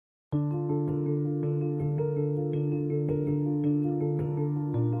A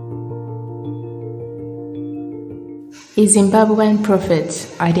Zimbabwean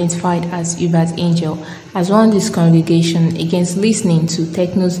prophet, identified as Hubert Angel, has warned his congregation against listening to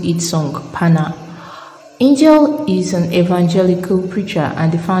Tekno's hit song Pana. Angel is an evangelical preacher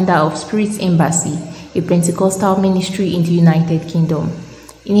and the founder of Spirit Embassy, a Pentecostal ministry in the United Kingdom.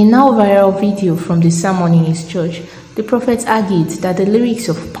 In a now viral video from the sermon in his church, the prophet argued that the lyrics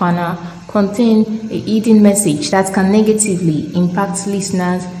of Pana contain a hidden message that can negatively impact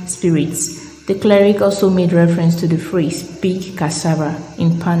listeners' spirits. The cleric also made reference to the phrase "big cassava"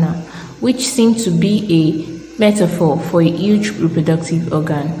 in Pana, which seemed to be a metaphor for a huge reproductive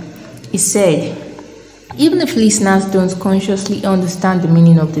organ. He said, even if listeners don't consciously understand the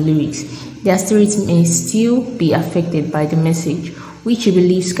meaning of the lyrics, their spirits may still be affected by the message, which he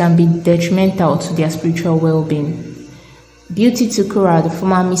believes can be detrimental to their spiritual well-being. Beauty Tukura, the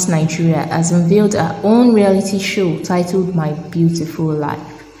former Miss Nigeria, has unveiled her own reality show titled My Beautiful Life.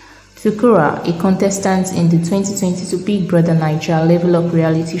 Tukura, a contestant in the 2022 Big Brother Nigeria Level Up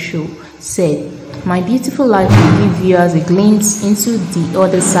reality show, said, "My beautiful life will give viewers a glimpse into the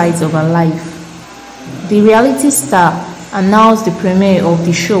other sides of her life." The reality star announced the premiere of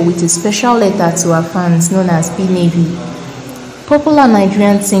the show with a special letter to her fans known as B-Navy. Popular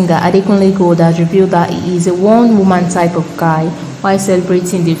Nigerian singer Adekunle Gold has revealed that he is a one-woman type of guy while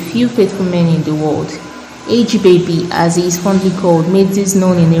celebrating the few faithful men in the world. AG Baby, as he is fondly called, made this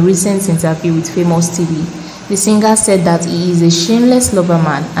known in a recent interview with Famous TV. The singer said that he is a shameless lover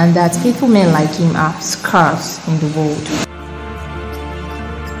man and that faithful men like him are scarce in the world.